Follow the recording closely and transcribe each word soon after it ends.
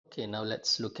Okay, now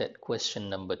let's look at question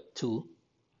number 2.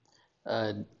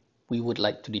 We would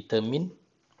like to determine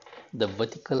the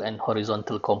vertical and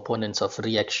horizontal components of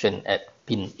reaction at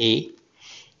pin A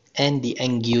and the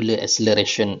angular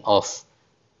acceleration of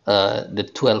the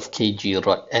 12 kg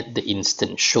rod at the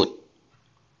instant shown.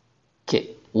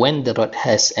 Okay, when the rod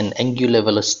has an angular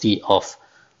velocity of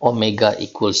omega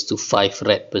equals to 5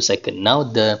 rad per second. Now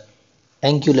the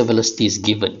angular velocity is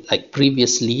given. Like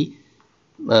previously,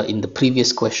 in the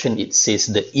previous question, it says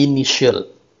the initial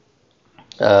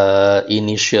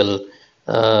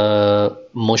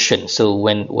motion. So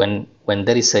when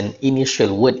there is an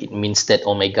initial word, it means that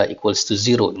omega equals to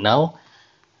 0. Now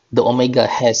the omega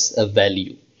has a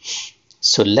value.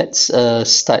 So let's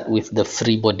start with the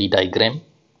free body diagram.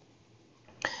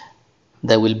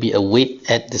 There will be a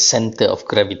weight at the center of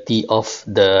gravity of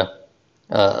the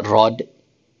rod.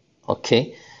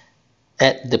 Okay,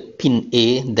 at the pin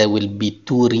A there will be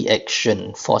two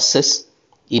reaction forces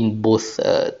in both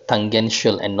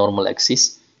tangential and normal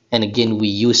axis, and again we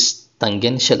use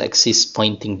tangential axis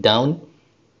pointing down,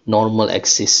 normal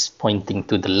axis pointing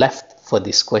to the left for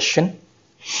this question.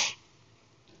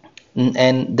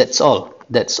 And that's all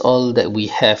that we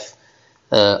have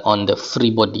on the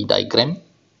free body diagram.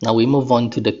 Now we move on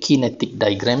to the kinetic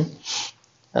diagram.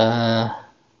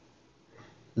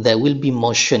 There will be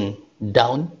motion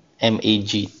down,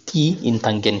 MAGT, in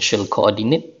tangential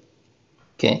coordinate.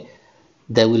 Okay,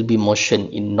 there will be motion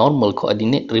in normal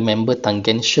coordinate. Remember,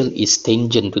 tangential is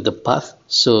tangent to the path.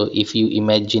 So if you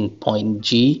imagine point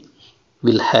G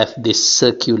will have this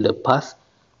circular path,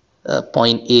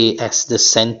 point A as the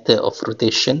center of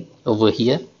rotation over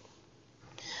here,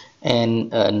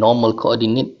 and normal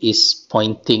coordinate is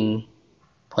pointing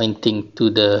to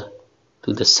the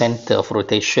center of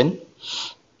rotation.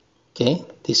 Okay,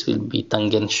 this will be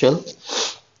tangential,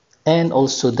 and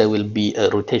also there will be a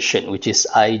rotation which is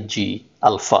IG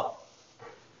alpha.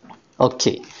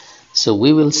 Okay, so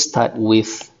we will start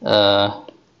with the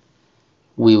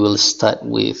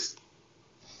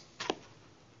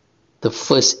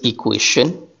first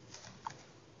equation,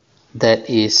 that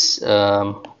is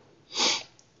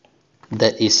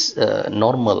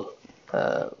normal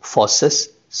forces.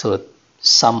 So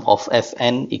sum of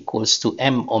Fn equals to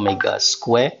m omega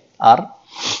square r.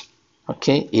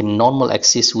 Okay, in normal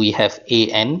axis we have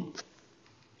An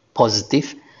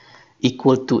positive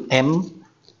equal to m,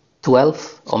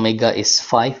 12, omega is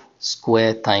 5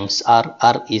 square times r.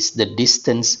 R is the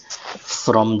distance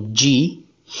from G,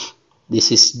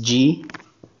 this is G,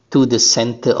 to the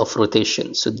center of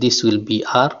rotation. So this will be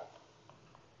r,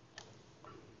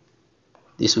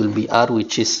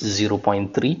 which is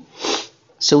 0.3.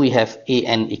 So we have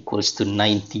An equals to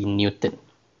 90 Newton.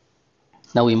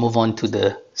 Now we move on to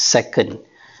the second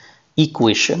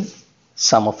equation.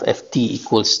 Sum of Ft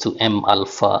equals to m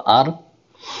alpha r.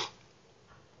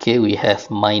 Okay, we have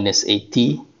minus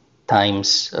 80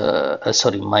 times,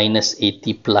 minus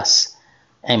 80 plus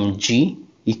mg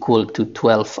equal to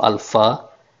 12 alpha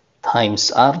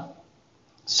times r.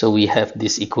 So we have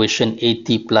this equation,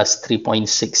 80 plus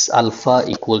 3.6 alpha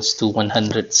equals to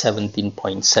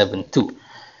 117.72.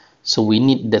 So we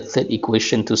need the third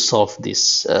equation to solve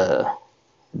this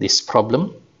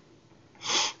problem.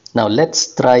 Now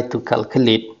let's try to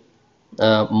calculate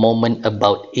moment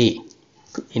about A.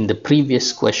 In the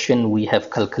previous question we have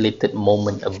calculated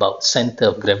moment about center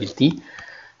of gravity.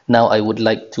 Now I would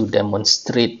like to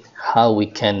demonstrate how we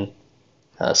can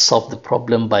solve the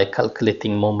problem by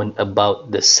calculating moment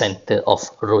about the center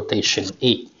of rotation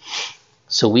A.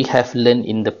 So we have learned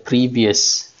in the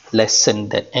previous lesson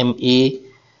that MA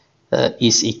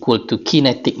is equal to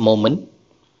kinetic moment.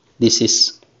 This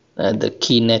is the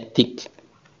kinetic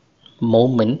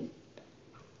moment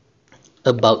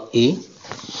about A,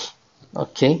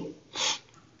 okay,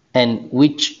 and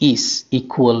which is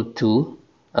equal to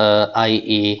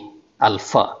IA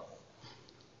alpha.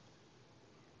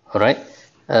 Alright,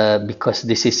 because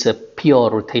this is a pure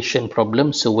rotation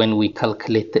problem, so when we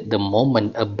calculated the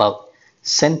moment about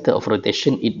center of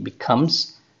rotation, it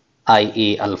becomes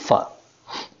IA alpha.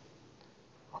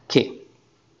 Okay,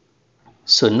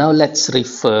 so now let's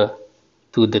refer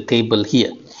to the table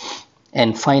here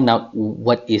and find out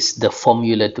what is the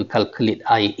formula to calculate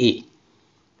IA.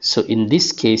 So in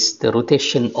this case, the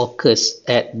rotation occurs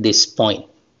at this point,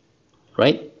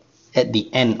 right, at the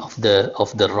end of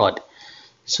the rod.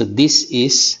 So this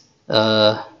is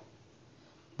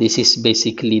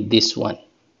basically this one,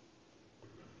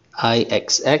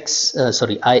 Ix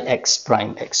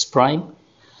prime x prime,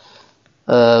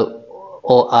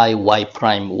 or I y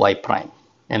prime,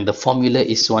 and the formula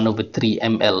is 1/3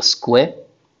 ml square.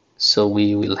 So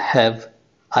we will have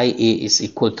IA is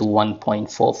equal to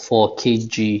 1.44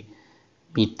 kg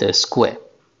meter square.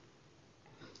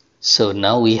 So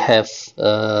now we have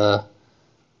on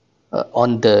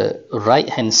the right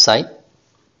hand side,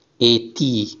 AT,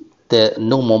 the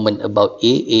no moment about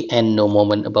A, AN no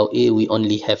moment about A, we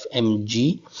only have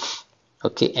mg.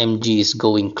 Okay, mg is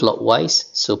going clockwise,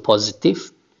 so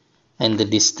positive, and the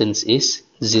distance is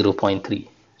 0.3.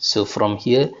 So from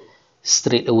here,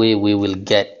 straight away we will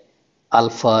get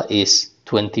alpha is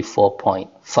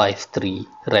 24.53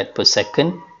 rad per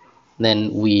second.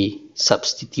 Then we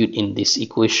substitute in this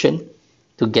equation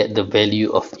to get the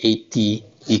value of AT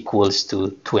equals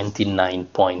to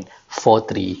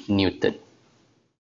 29.43 Newton.